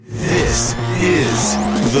is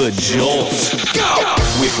The Jolt. Go!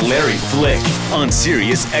 With Larry Flick on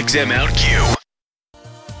Sirius XM OutQ.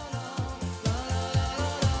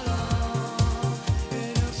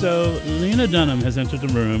 So Lena Dunham has entered the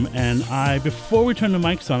room, and before we turned the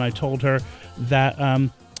mics on, I told her that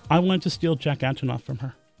I wanted to steal Jack Antonoff from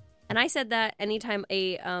her. And I said that anytime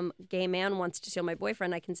a gay man wants to steal my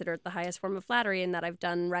boyfriend, I consider it the highest form of flattery and that I've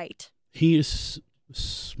done right. He is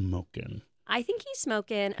smoking. I think he's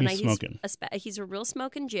smoking. He's a real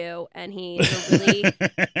smoking Jew, and he's a really,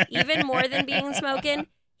 even more than being smoking,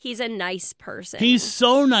 he's a nice person. He's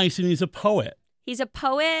so nice, and he's a poet. He's a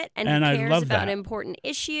poet, and he cares about important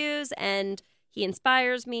issues, and he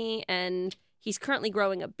inspires me, and he's currently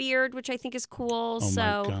growing a beard, which I think is cool. Oh, my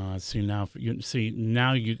God.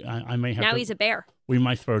 I may have Now he's a bear. We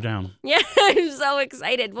might throw down. Yeah, I'm so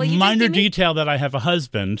excited. Well, Minor detail that I have a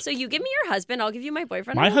husband. So you give me your husband, I'll give you my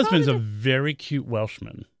boyfriend. My husband's a very cute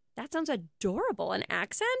Welshman. That sounds adorable. An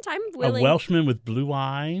accent? I'm willing. A Welshman with blue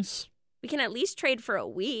eyes. We can at least trade for a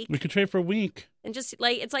week. We could trade for a week. And just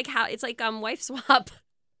it's like wife swap.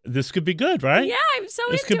 This could be good, right? Yeah, I'm so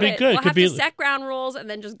into it. This could be good. We'll have to set ground rules and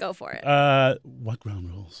then just go for it. What ground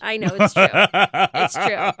rules? I know, it's true. It's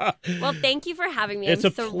true. Well, thank you for having me. It's a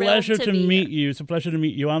pleasure to meet you. It's a pleasure to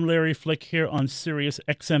meet you. I'm Larry Flick here on Sirius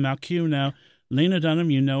XM OutQ. Now, Lena Dunham,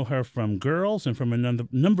 you know her from Girls and from a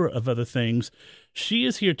number of other things. She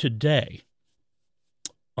is here today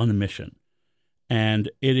on a mission. And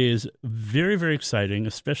it is very, very exciting,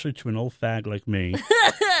 especially to an old fag like me.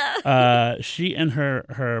 She and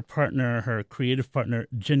her partner, her creative partner,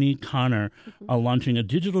 Jenny Connor, are launching a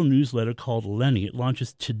digital newsletter called LENNY. It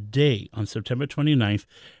launches today on September 29th,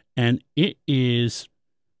 and it is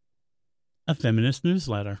a feminist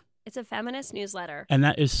newsletter. It's a feminist newsletter. And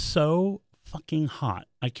that is so fucking hot.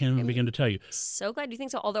 I can't even begin to tell you. So glad you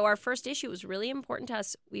think so. Although our first issue was really important to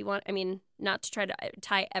us. Not to try to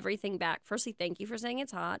tie everything back. Firstly, thank you for saying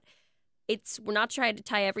it's hot. We're not trying to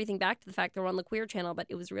tie everything back to the fact that we're on the Queer Channel, but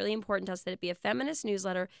it was really important to us that it be a feminist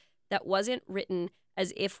newsletter that wasn't written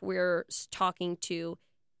as if we're talking to,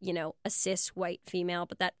 a cis white female,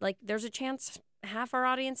 but that there's a chance half our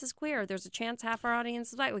audience is queer. There's a chance half our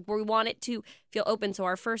audience is white. We want it to feel open. So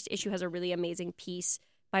our first issue has a really amazing piece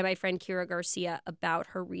by my friend Kira Garcia about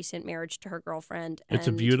her recent marriage to her girlfriend. It's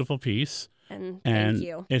a beautiful piece. And thank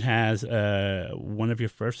you. It has one of your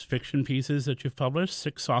first fiction pieces that you've published,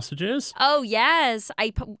 6 Sausages. Oh, yes.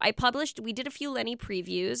 I published, we did a few Lenny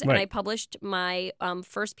previews, and right. I published my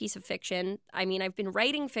first piece of fiction. I mean, I've been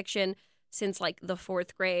writing fiction since the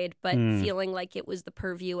 4th grade, but feeling like it was the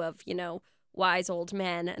purview of, wise old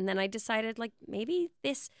men. And then I decided maybe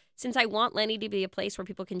since I want Lenny to be a place where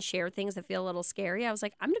people can share things that feel a little scary, I was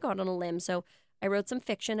like, I'm going to go out on a limb. So I wrote some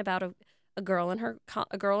fiction about a girl and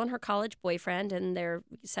her college boyfriend and their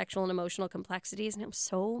sexual and emotional complexities. And it was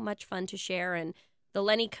so much fun to share. And the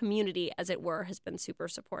Lenny community, as it were, has been super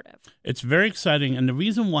supportive. It's very exciting. And the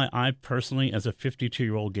reason why I personally, as a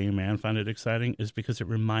 52-year-old gay man, find it exciting is because it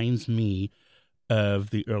reminds me of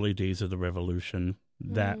the early days of the revolution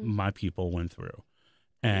that my people went through.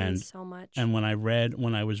 And so much. And when I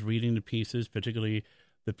was reading the pieces, particularly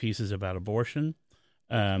the pieces about abortion,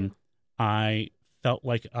 I felt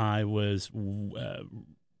like I was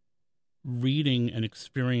reading and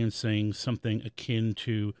experiencing something akin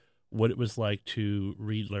to what it was like to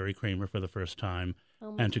read Larry Kramer for the first time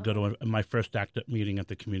and to go to my first ACT UP meeting at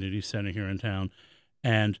the community center here in town.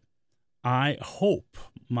 And I hope,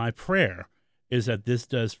 my prayer is that this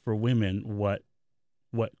does for women what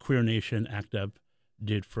Queer Nation ACT UP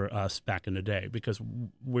did for us back in the day, because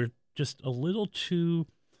we're just a little too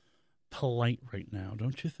polite right now,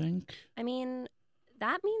 don't you think? I mean,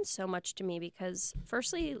 that means so much to me because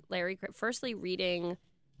firstly, reading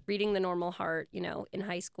The Normal Heart, in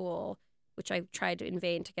high school, which I tried in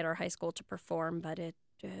vain to get our high school to perform, but it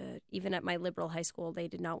even at my liberal high school, they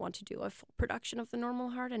did not want to do a full production of The Normal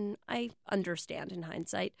Heart, and I understand in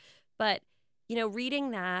hindsight. But, reading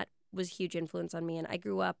that was a huge influence on me. And I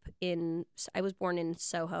was born in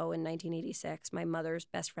Soho in 1986. My mother's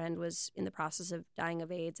best friend was in the process of dying of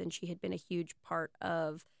AIDS, and she had been a huge part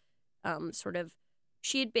of a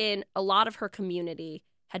lot of her community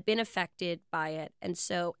had been affected by it. And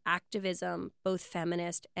so activism, both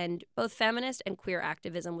feminist and queer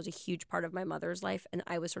activism was a huge part of my mother's life. And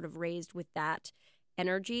I was sort of raised with that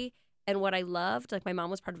energy. And what I loved, my mom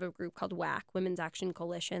was part of a group called WAC, Women's Action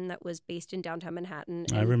Coalition, that was based in downtown Manhattan.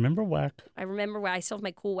 And I remember WAC. I still have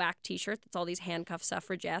my cool WAC T-shirt that's all these handcuffed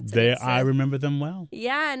suffragettes. I remember them well.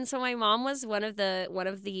 Yeah, and so my mom was one of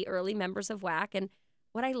the early members of WAC, and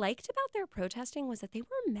what I liked about their protesting was that they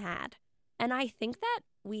were mad. And I think that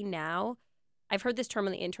we now I've heard this term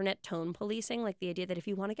on the internet, tone policing, like the idea that if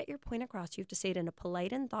you want to get your point across, you have to say it in a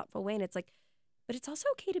polite and thoughtful way. And it's like, but it's also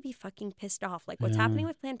okay to be fucking pissed off. Like what's happening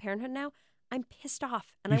with Planned Parenthood now, I'm pissed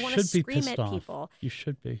off and I want to scream at people. You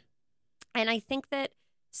should be. And I think that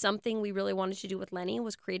something we really wanted to do with Lenny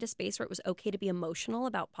was create a space where it was okay to be emotional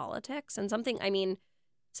about politics. And something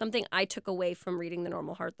I took away from reading The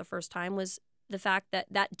Normal Heart the first time was the fact that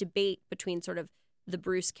that debate between sort of the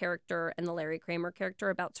Bruce character and the Larry Kramer character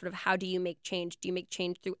about sort of how do you make change? Do you make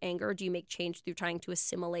change through anger? Do you make change through trying to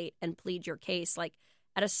assimilate and plead your case? Like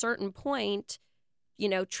at a certain point, you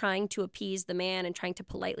know, trying to appease the man and trying to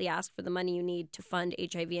politely ask for the money you need to fund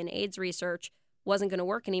HIV and AIDS research wasn't going to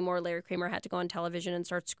work anymore. Larry Kramer had to go on television and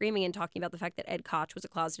start screaming and talking about the fact that Ed Koch was a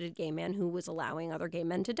closeted gay man who was allowing other gay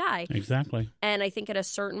men to die. Exactly. And I think at a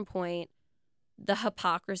certain point, the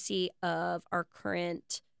hypocrisy of our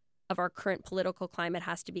current political climate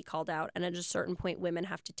has to be called out. And at a certain point, women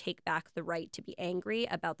have to take back the right to be angry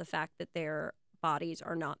about the fact that their bodies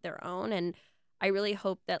are not their own. And I really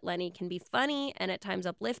hope that Lenny can be funny and at times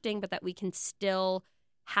uplifting, but that we can still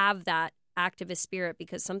have that activist spirit,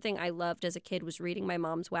 because something I loved as a kid was reading my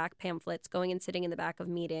mom's whack pamphlets, going and sitting in the back of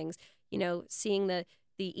meetings, you know, seeing the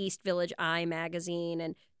East Village Eye magazine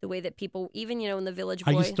and the way that people, even, you know, in the Village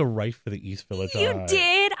Boy. I used to write for the East Village Eye. You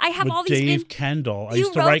did? I have with all these. Dave Kendall. I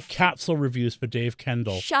used to write capsule reviews for Dave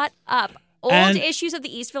Kendall. Shut up. Old issues of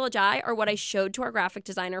the East Village Eye are what I showed to our graphic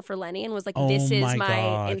designer for Lenny and was like, this is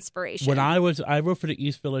my inspiration. When I wrote for the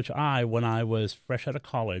East Village Eye when I was fresh out of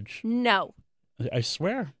college. No. I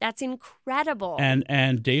swear. That's incredible.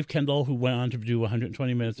 And Dave Kendall, who went on to do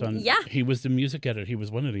 120 Minutes on, he was the music editor. He was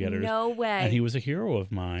one of the editors. No way. And he was a hero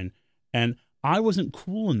of mine. And I wasn't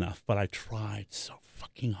cool enough, but I tried so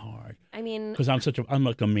fucking hard. I mean, because I'm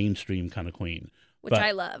like a mainstream kind of queen. Which I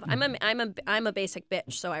love. I'm a basic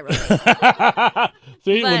bitch, so I relate.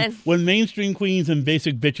 See, when mainstream queens and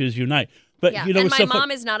basic bitches unite. But you know, and my mom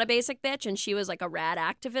is not a basic bitch, and she was like a rad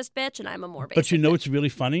activist bitch, and I'm a more basic. But you know bitch. what's really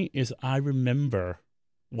funny is I remember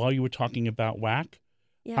while you were talking about WAC,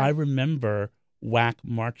 I remember WAC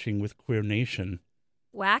marching with Queer Nation.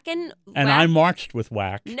 WAC and I marched with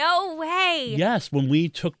WAC. No way. Yes, when we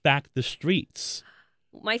took back the streets.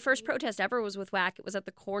 My first protest ever was with WAC. It was at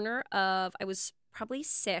the corner of, I was probably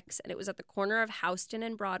 6, and it was at the corner of Houston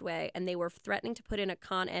and Broadway, and they were threatening to put in a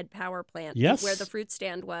Con Ed power plant where the fruit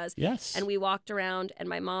stand was. Yes. And we walked around, and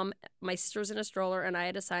my sister was in a stroller, and I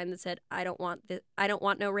had a sign that said, I don't want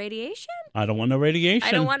no radiation. I don't want no radiation.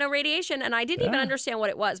 I don't want no radiation. And I didn't even understand what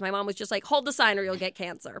it was. My mom was just like, hold the sign or you'll get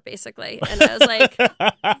cancer, basically. And I was like,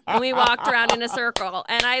 and we walked around in a circle,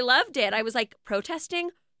 and I loved it. I was like, protesting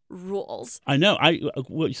rules. I know.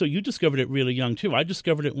 So you discovered it really young too. I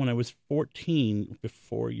discovered it when I was 14,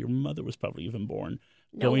 before your mother was probably even born.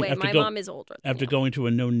 No way. My mom is older. After going to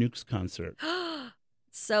a No Nukes concert.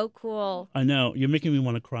 So cool. I know. You're making me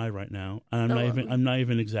want to cry right now. And I'm not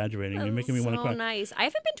even exaggerating. You're making me want to cry. So nice. I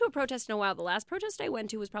haven't been to a protest in a while. The last protest I went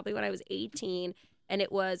to was probably when I was 18, and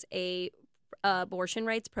it was a abortion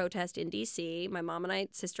rights protest in D.C. My mom and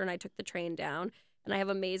sister and I took the train down. And I have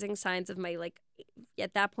amazing signs of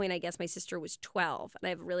at that point, I guess my sister was 12. And I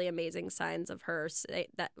have really amazing signs of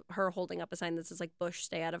her holding up a sign that says like, Bush,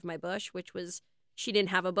 stay out of my bush, which was, she didn't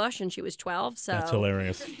have a bush and she was 12. So that's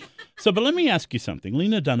hilarious. But let me ask you something.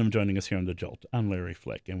 Lena Dunham joining us here on The Jolt. I'm Larry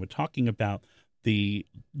Flick. And we're talking about the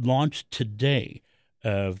launch today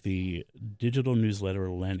of the digital newsletter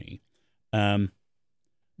Lenny.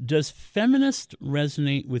 Does feminist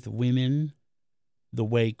resonate with women the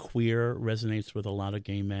way queer resonates with a lot of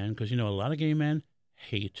gay men? Because, you know, a lot of gay men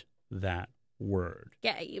hate that word.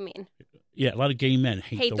 Yeah, you mean? Yeah, a lot of gay men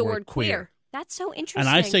hate the word queer. That's so interesting. And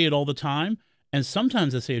I say it all the time, and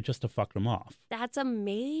sometimes I say it just to fuck them off. That's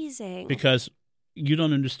amazing. Because you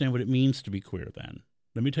don't understand what it means to be queer then.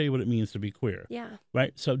 Let me tell you what it means to be queer. Yeah.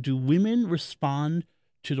 Right? So do women respond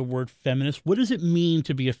to the word feminist? What does it mean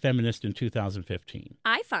to be a feminist in 2015?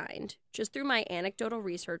 I find, just through my anecdotal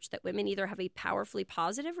research, that women either have a powerfully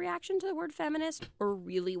positive reaction to the word feminist or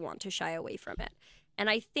really want to shy away from it. And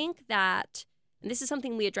I think that, and this is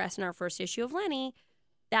something we addressed in our first issue of Lenny,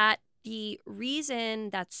 that the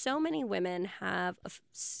reason that so many women have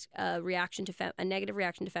a negative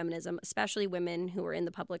reaction to feminism, especially women who are in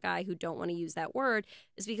the public eye who don't want to use that word,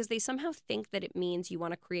 is because they somehow think that it means you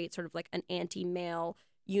want to create sort of like an anti-male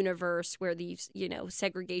universe where these, you know,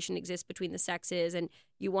 segregation exists between the sexes, and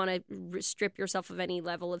you want to strip yourself of any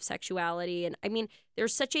level of sexuality. And I mean,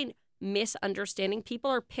 there's such a misunderstanding. People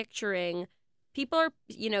are,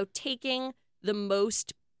 you know, taking the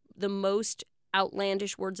most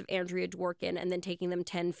outlandish words of Andrea Dworkin and then taking them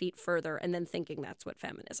 10 feet further and then thinking that's what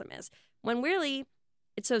feminism is. When really,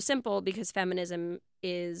 it's so simple because feminism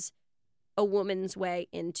is a woman's way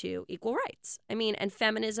into equal rights. I mean, and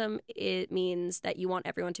feminism, it means that you want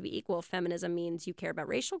everyone to be equal. Feminism means you care about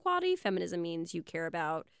racial equality. Feminism means you care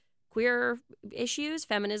about queer issues.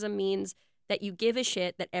 Feminism means that you give a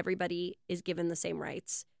shit that everybody is given the same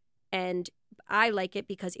rights. And I like it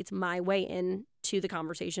because it's my way in to the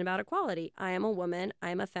conversation about equality. I am a woman,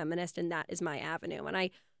 I am a feminist, and that is my avenue. And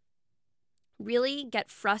I really get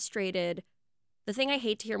frustrated. The thing I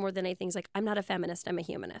hate to hear more than anything is like, I'm not a feminist, I'm a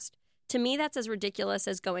humanist. To me, that's as ridiculous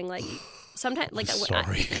as going like, sometimes like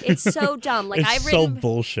Sorry. It's so dumb. Like It's so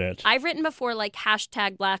bullshit. I've written before like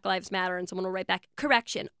hashtag Black Lives Matter, and someone will write back,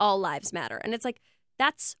 correction, all lives matter. And it's like,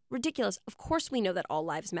 that's ridiculous. Of course we know that all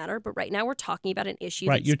lives matter, but right now we're talking about an issue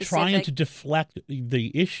Right, that's you're specific. trying to deflect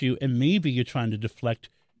the issue, and maybe you're trying to deflect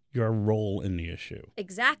your role in the issue.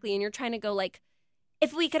 Exactly, and you're trying to go like,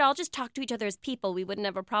 if we could all just talk to each other as people, we wouldn't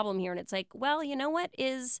have a problem here. And it's like, well, you know what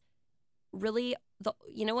is really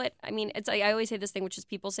I mean, it's I always say this thing, which is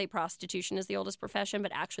people say prostitution is the oldest profession,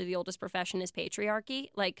 but actually the oldest profession is patriarchy.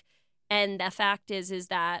 Like, and the fact is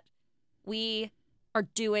that we are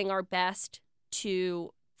doing our best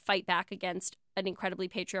to fight back against an incredibly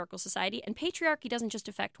patriarchal society. And patriarchy doesn't just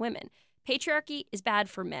affect women. Patriarchy is bad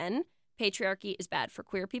for men. Patriarchy is bad for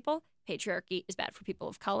queer people. Patriarchy is bad for people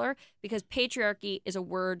of color, because patriarchy is a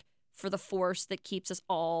word for the force that keeps us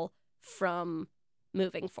all from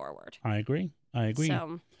moving forward. I agree.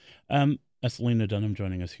 So, That's Lena Dunham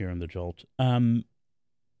joining us here on The Jolt.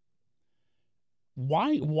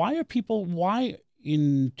 Why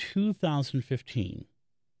in 2015,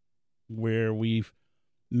 where we've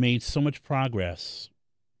made so much progress,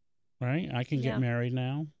 right? I can get married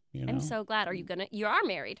now. You know? I'm so glad. You are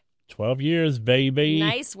married. 12 years, baby.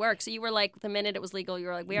 Nice work. So you were like, the minute it was legal, you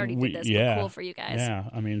were like, we already did this, but cool for you guys. Yeah,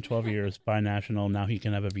 I mean, 12 years, binational. Now he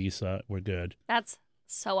can have a visa. We're good. That's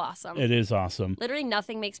so awesome. It is awesome. Literally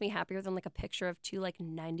nothing makes me happier than like a picture of two like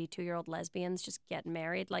 92-year-old lesbians just getting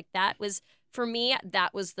married. Like that was, for me,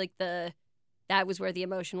 that was where the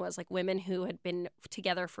emotion was, like women who had been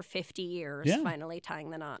together for 50 years finally tying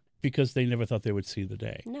the knot. Because they never thought they would see the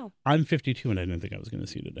day. No. I'm 52 and I didn't think I was going to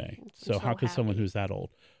see the day. So how could someone happy. who's that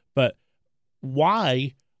old? But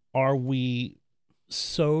why are we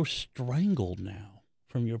so strangled now,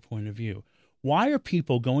 from your point of view? Why are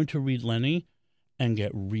people going to read Lenny and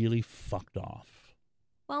get really fucked off?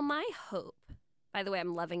 Well, my hope, by the way,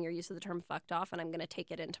 I'm loving your use of the term fucked off, and I'm going to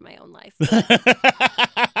take it into my own life.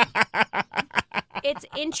 It's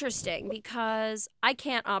interesting because I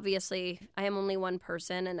am only one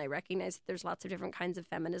person, and I recognize that there's lots of different kinds of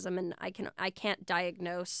feminism, and I can't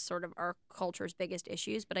diagnose sort of our culture's biggest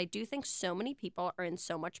issues, but I do think so many people are in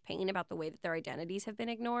so much pain about the way that their identities have been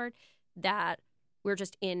ignored that we're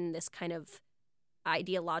just in this kind of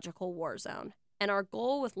ideological war zone. And our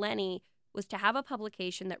goal with Lenny was to have a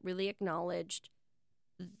publication that really acknowledged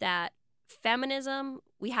that feminism,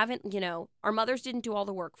 our mothers didn't do all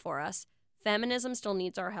the work for us. Feminism still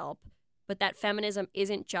needs our help, but that feminism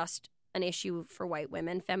isn't just an issue for white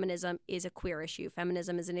women. Feminism is a queer issue.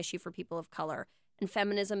 Feminism is an issue for people of color. And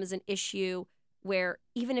feminism is an issue where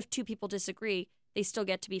even if two people disagree, they still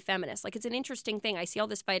get to be feminists. Like, it's an interesting thing. I see all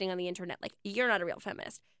this fighting on the internet. Like, you're not a real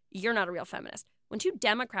feminist. You're not a real feminist. When two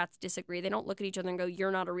Democrats disagree, they don't look at each other and go, you're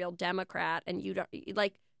not a real Democrat. And you don't,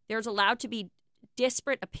 like, there's allowed to be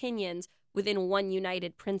disparate opinions within one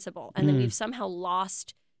united principle. And then we've somehow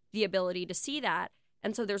lost the ability to see that.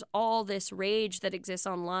 And so there's all this rage that exists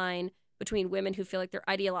online between women who feel like their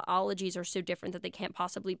ideologies are so different that they can't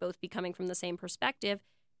possibly both be coming from the same perspective.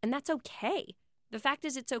 And that's okay. The fact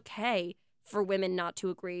is, it's okay for women not to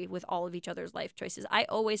agree with all of each other's life choices. I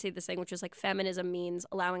always say this thing, which is like, feminism means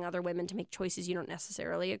allowing other women to make choices you don't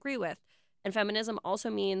necessarily agree with. And feminism also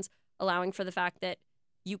means allowing for the fact that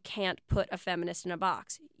you can't put a feminist in a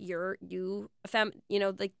box. Like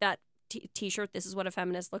that T-shirt, this is what a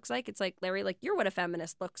feminist looks like. It's like, Larry, like, you're what a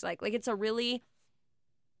feminist looks like. Like, it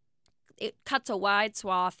cuts a wide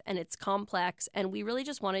swath and it's complex. And we really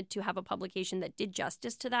just wanted to have a publication that did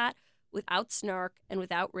justice to that without snark and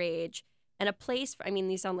without rage, and a place for,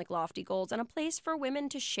 these sound like lofty goals, and a place for women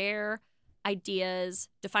to share ideas,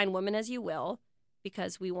 define women as you will,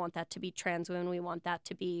 because we want that to be trans women. We want that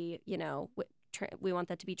to be, we want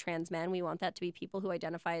that to be trans men. We want that to be people who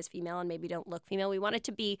identify as female and maybe don't look female. We want it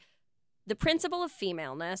to be the principle of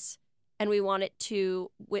femaleness, and we want it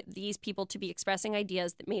to, with these people, to be expressing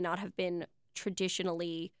ideas that may not have been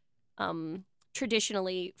traditionally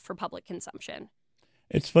for public consumption.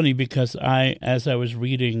 It's funny because as I was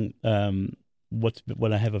reading what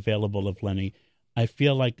I have available of Lenny, I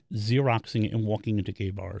feel like Xeroxing it and walking into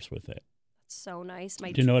gay bars with it. That's so nice.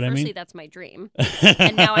 Do you know what I mean? Firstly, that's my dream.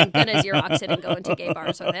 And now I'm going to Xerox it and go into gay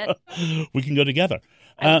bars with it. We can go together.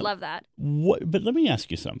 I would love that. But let me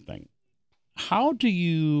ask you something. How do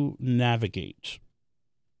you navigate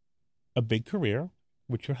a big career,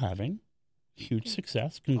 which you're having, huge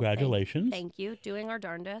success, congratulations. Thank you. Doing our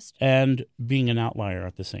darndest. And being an outlier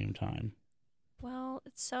at the same time? Well,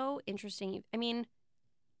 it's so interesting. I mean,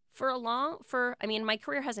 my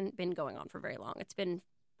career hasn't been going on for very long. It's been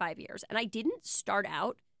 5 years. And I didn't start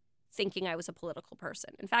out thinking I was a political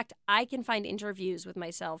person. In fact, I can find interviews with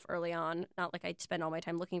myself early on. Not like I'd spend all my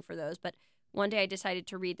time looking for those, but one day I decided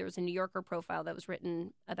to read, there was a New Yorker profile that was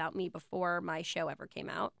written about me before my show ever came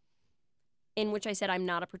out, in which I said I'm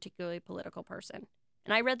not a particularly political person.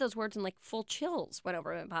 And I read those words and like full chills went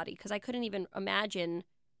over my body because I couldn't even imagine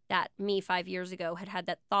that me 5 years ago had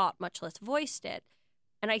that thought, much less voiced it.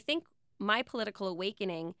 And I think my political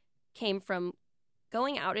awakening came from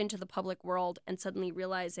going out into the public world and suddenly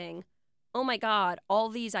realizing, oh my God, all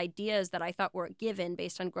these ideas that I thought were a given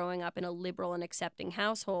based on growing up in a liberal and accepting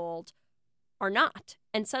household are not.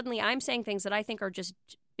 And suddenly I'm saying things that I think are just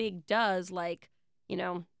big does, like, you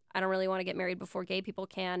know, I don't really want to get married before gay people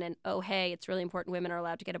can. And, oh, hey, it's really important women are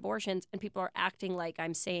allowed to get abortions. And people are acting like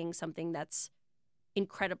I'm saying something that's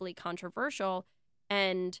incredibly controversial.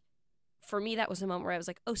 And for me, that was a moment where I was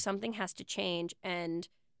like, oh, something has to change. And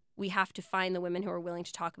we have to find the women who are willing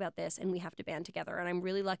to talk about this. And we have to band together. And I'm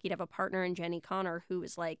really lucky to have a partner in Jenny Connor who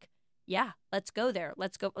is like, yeah, let's go there.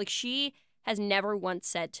 Let's go. Like, she has never once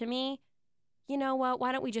said to me, you know what,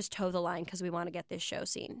 why don't we just toe the line because we want to get this show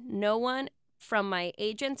seen? No one, from my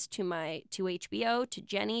agents to HBO, to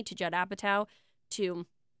Jenny, to Judd Apatow, to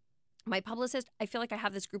my publicist, I feel like I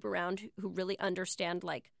have this group around who really understand,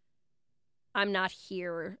 like, I'm not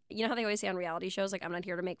here. You know how they always say on reality shows, like, I'm not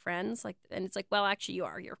here to make friends? Like, and it's like, well, actually you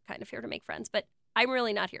are. You're kind of here to make friends. But I'm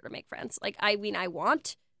really not here to make friends. Like, I mean, I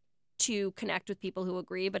want to connect with people who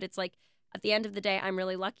agree, but it's like, at the end of the day, I'm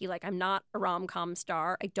really lucky. Like, I'm not a rom-com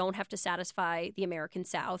star. I don't have to satisfy the American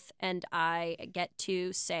South. And I get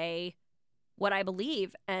to say what I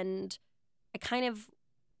believe. And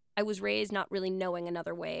I was raised not really knowing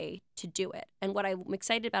another way to do it. And what I'm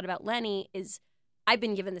excited about Lenny is I've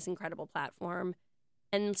been given this incredible platform.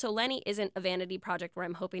 And so Lenny isn't a vanity project where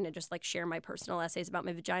I'm hoping to just like share my personal essays about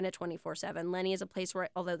my vagina 24/7. Lenny is a place where,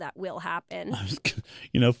 although that will happen.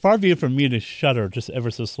 Far be it from me to shudder just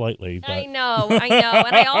ever so slightly. But... I know.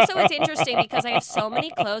 And I also, it's interesting because I have so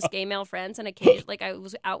many close gay male friends, and occasionally, like, I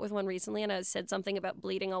was out with one recently and I said something about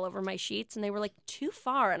bleeding all over my sheets and they were like, too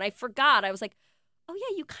far. And I forgot. I was like, oh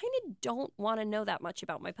yeah, you kind of don't want to know that much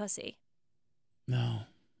about my pussy. No.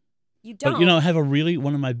 You don't. But, I have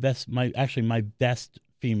one of my best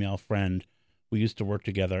female friend. We used to work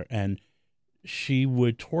together, and she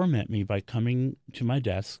would torment me by coming to my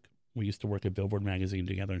desk. We used to work at Billboard magazine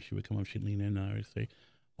together, and she would come up, she'd lean in, and I would say,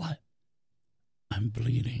 "What? I'm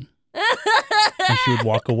bleeding." And she would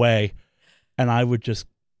walk away, and I would just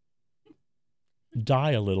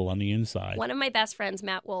die a little on the inside. One of my best friends,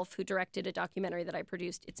 Matt Wolf, who directed a documentary that I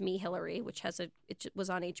produced, It's Me, Hillary, which it was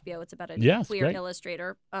on HBO. It's about a queer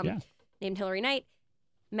illustrator named Hillary Knight.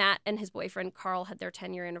 Matt and his boyfriend, Carl, had their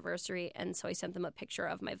 10-year anniversary, and so I sent them a picture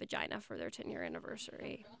of my vagina for their 10-year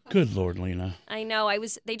anniversary. Good Lord, Lena. I know.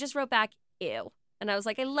 They just wrote back, ew. And I was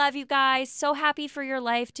like, I love you guys. So happy for your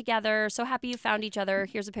life together. So happy you found each other.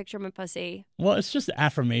 Here's a picture of my pussy. Well, it's just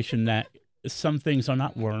affirmation that some things are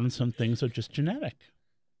not learned. Some things are just genetic.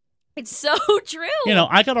 It's so true.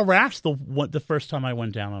 I got a rash the first time I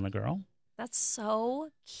went down on a girl. That's so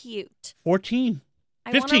cute. 14.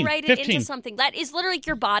 I want to write it into something. That is literally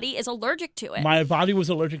your body is allergic to it. My body was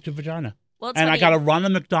allergic to vagina. Well, it's and funny. I got a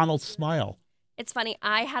Ronald McDonald smile. It's funny.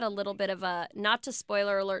 I had a little bit of a, not to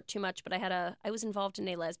spoiler alert too much, but I was involved in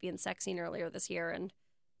a lesbian sex scene earlier this year, and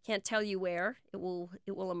can't tell you where it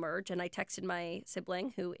will emerge. And I texted my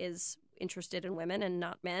sibling who is interested in women and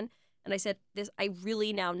not men, and I said, I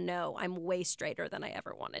really now know I'm way straighter than I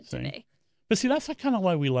ever wanted to be. But see, that's kind of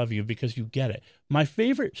why we love you, because you get it. My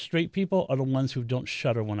favorite straight people are the ones who don't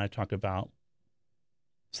shudder when I talk about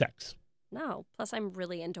sex. No. Plus, I'm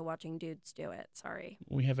really into watching dudes do it. Sorry.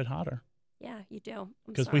 We have it hotter. Yeah, you do.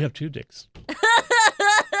 Because we have 2 dicks.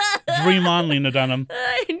 Dream on, Lena Dunham.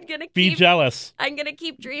 Be jealous. I'm going to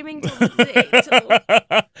keep dreaming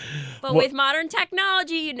But with modern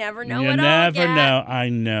technology, you never know what I'll get. You never know. I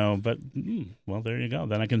know. But, well, there you go.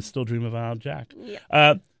 Then I can still dream about Jack.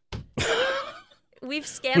 Yeah. We've gone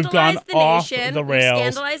scandalized the off nation. the We've rails.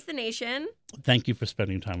 scandalized the nation. Thank you for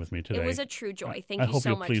spending time with me today. It was a true joy. Thank I you hope so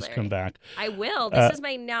you'll much, please Larry. come back. I will. This is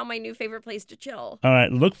my new favorite place to chill. All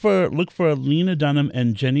right, look for Lena Dunham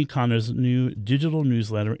and Jenny Connor's new digital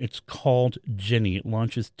newsletter. It's called Jenny. It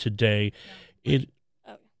launches today.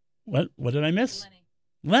 What did I miss?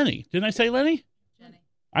 Lenny. Didn't I say Lenny? Jenny.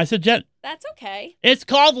 I said Jen. That's okay. It's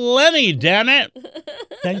called Lenny, damn it.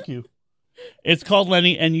 Thank you. It's called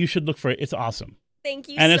Lenny, and you should look for it. It's awesome. Thank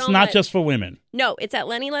you and so it's not much. just for women. No, it's at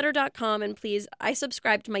lennyletter.com, and please, I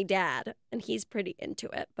subscribe to my dad, and he's pretty into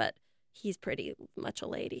it, but he's pretty much a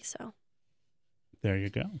lady, so. There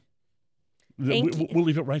you go. Thank you. We'll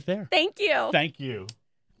leave it right there. Thank you. Thank you.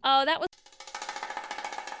 Oh, that was...